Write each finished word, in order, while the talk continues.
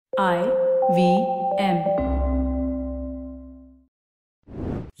IVM.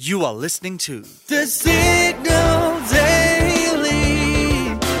 You are listening to The Signal Daily.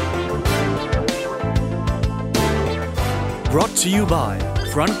 brought to you by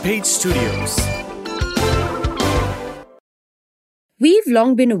Front Page Studios. We've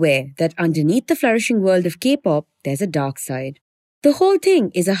long been aware that underneath the flourishing world of K-pop, there's a dark side. The whole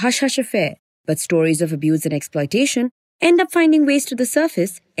thing is a hush-hush affair, but stories of abuse and exploitation end up finding ways to the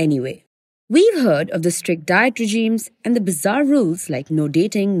surface anyway. We've heard of the strict diet regimes and the bizarre rules like no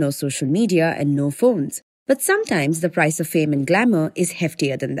dating, no social media, and no phones. But sometimes the price of fame and glamour is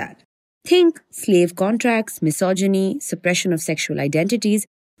heftier than that. Think slave contracts, misogyny, suppression of sexual identities,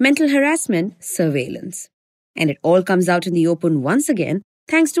 mental harassment, surveillance. And it all comes out in the open once again,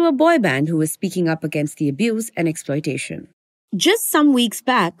 thanks to a boy band who is speaking up against the abuse and exploitation. Just some weeks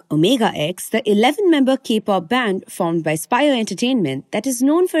back, Omega X, the 11-member K-pop band formed by Spire Entertainment that is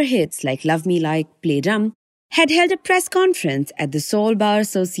known for hits like Love Me Like, Play Dumb, had held a press conference at the Seoul Bar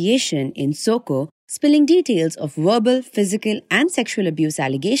Association in Soko, spilling details of verbal, physical, and sexual abuse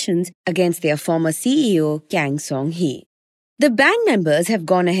allegations against their former CEO, Kang Song-hee. The band members have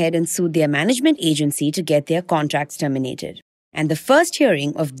gone ahead and sued their management agency to get their contracts terminated. And the first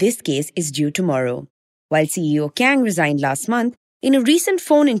hearing of this case is due tomorrow. While CEO Kang resigned last month, in a recent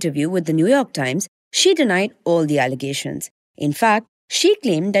phone interview with the New York Times, she denied all the allegations. In fact, she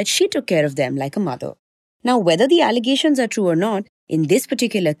claimed that she took care of them like a mother. Now, whether the allegations are true or not, in this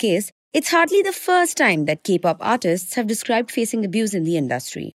particular case, it's hardly the first time that K-pop artists have described facing abuse in the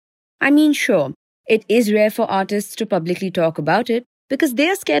industry. I mean, sure, it is rare for artists to publicly talk about it because they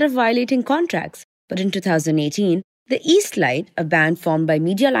are scared of violating contracts. But in 2018, the Eastlight, a band formed by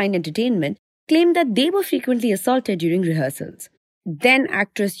Media Line Entertainment, claimed that they were frequently assaulted during rehearsals. Then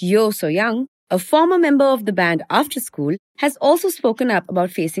actress Yo So-young, a former member of the band After School, has also spoken up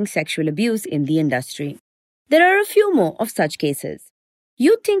about facing sexual abuse in the industry. There are a few more of such cases.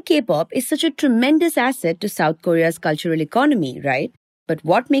 You'd think K-pop is such a tremendous asset to South Korea's cultural economy, right? But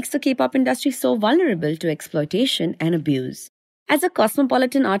what makes the K-pop industry so vulnerable to exploitation and abuse? As a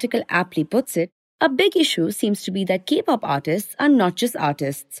Cosmopolitan article aptly puts it, a big issue seems to be that K-pop artists are not just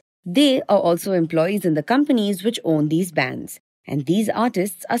artists. They are also employees in the companies which own these bands. And these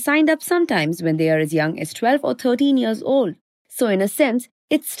artists are signed up sometimes when they are as young as 12 or 13 years old. So in a sense,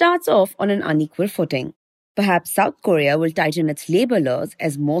 it starts off on an unequal footing. Perhaps South Korea will tighten its labor laws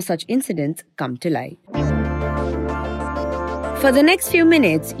as more such incidents come to light. For the next few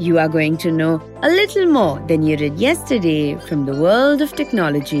minutes, you are going to know a little more than you did yesterday from the world of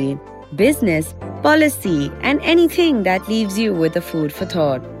technology, business, policy, and anything that leaves you with a food for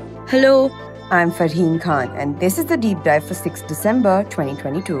thought. Hello, I'm Farheen Khan, and this is the Deep Dive for 6 December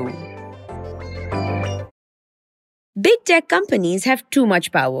 2022. Big tech companies have too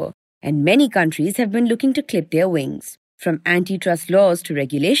much power, and many countries have been looking to clip their wings. From antitrust laws to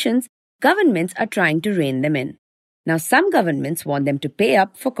regulations, governments are trying to rein them in. Now, some governments want them to pay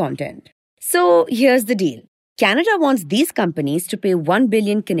up for content. So, here's the deal. Canada wants these companies to pay $1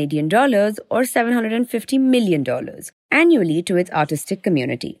 billion Canadian dollars or $750 million annually to its artistic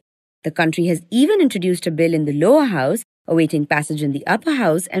community. The country has even introduced a bill in the lower house, awaiting passage in the upper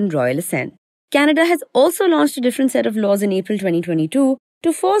house and royal assent. Canada has also launched a different set of laws in April 2022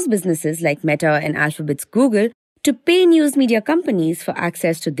 to force businesses like Meta and Alphabet's Google to pay news media companies for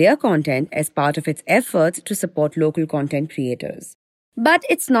access to their content as part of its efforts to support local content creators. But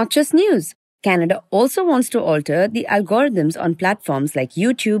it's not just news. Canada also wants to alter the algorithms on platforms like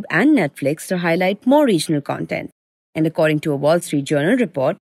YouTube and Netflix to highlight more regional content. And according to a Wall Street Journal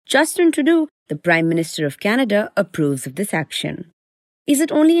report, Justin Trudeau, the Prime Minister of Canada, approves of this action. Is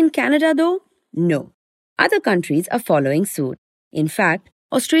it only in Canada though? No. Other countries are following suit. In fact,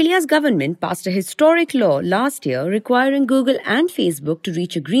 Australia's government passed a historic law last year requiring Google and Facebook to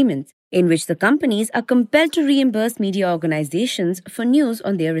reach agreements in which the companies are compelled to reimburse media organizations for news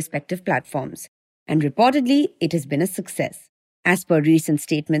on their respective platforms. And reportedly, it has been a success. As per recent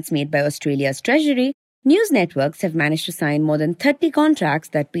statements made by Australia's Treasury, news networks have managed to sign more than 30 contracts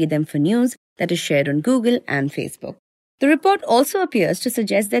that pay them for news that is shared on Google and Facebook. The report also appears to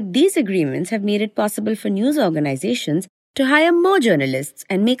suggest that these agreements have made it possible for news organizations to hire more journalists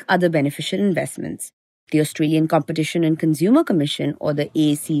and make other beneficial investments. The Australian Competition and Consumer Commission, or the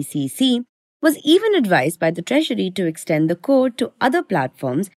ACCC, was even advised by the Treasury to extend the code to other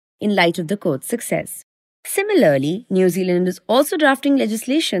platforms in light of the code's success. Similarly, New Zealand is also drafting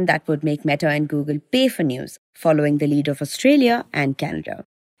legislation that would make Meta and Google pay for news, following the lead of Australia and Canada.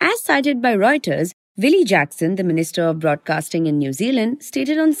 As cited by Reuters, Willie Jackson, the Minister of Broadcasting in New Zealand,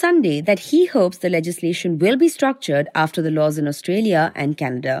 stated on Sunday that he hopes the legislation will be structured after the laws in Australia and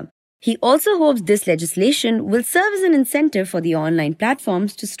Canada. He also hopes this legislation will serve as an incentive for the online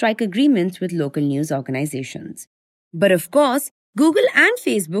platforms to strike agreements with local news organizations. But of course, Google and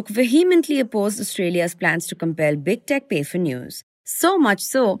Facebook vehemently opposed Australia's plans to compel big tech pay for news. So much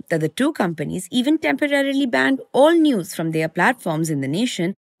so that the two companies even temporarily banned all news from their platforms in the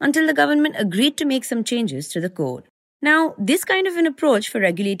nation until the government agreed to make some changes to the code. Now, this kind of an approach for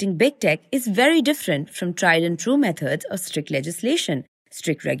regulating big tech is very different from tried and true methods of strict legislation,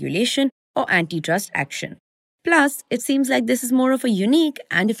 strict regulation, or antitrust action. Plus, it seems like this is more of a unique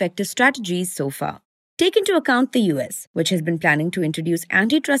and effective strategy so far. Take into account the US, which has been planning to introduce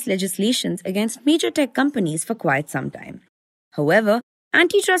antitrust legislations against major tech companies for quite some time. However,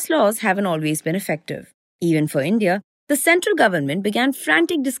 antitrust laws haven't always been effective. Even for India, the central government began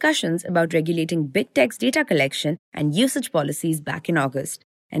frantic discussions about regulating big tech's data collection and usage policies back in August.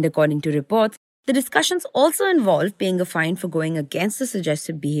 And according to reports, the discussions also involved paying a fine for going against the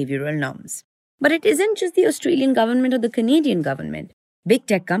suggested behavioral norms. But it isn't just the Australian government or the Canadian government. Big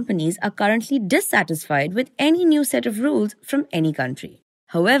tech companies are currently dissatisfied with any new set of rules from any country.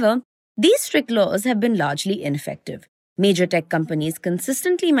 However, these strict laws have been largely ineffective. Major tech companies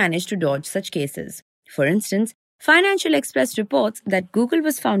consistently manage to dodge such cases. For instance, Financial Express reports that Google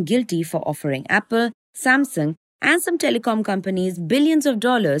was found guilty for offering Apple, Samsung, and some telecom companies billions of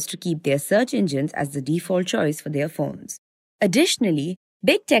dollars to keep their search engines as the default choice for their phones. Additionally,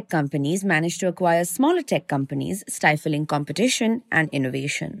 big tech companies managed to acquire smaller tech companies, stifling competition and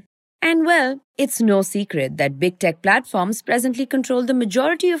innovation. And well, it's no secret that big tech platforms presently control the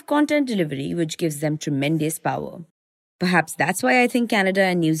majority of content delivery, which gives them tremendous power. Perhaps that's why I think Canada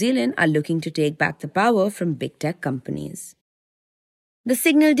and New Zealand are looking to take back the power from big tech companies. The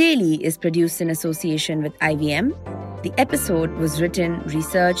Signal Daily is produced in association with IVM. The episode was written,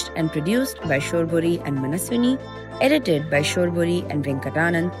 researched, and produced by Shorburi and Manaswini, edited by Shorburi and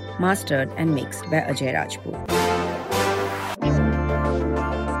Venkatanan, mastered and mixed by Ajay Rajput.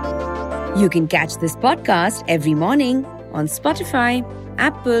 You can catch this podcast every morning on Spotify,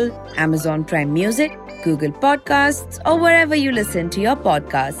 Apple, Amazon Prime Music, Google Podcasts, or wherever you listen to your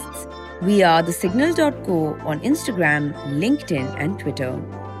podcasts. We are thesignal.co on Instagram, LinkedIn, and Twitter.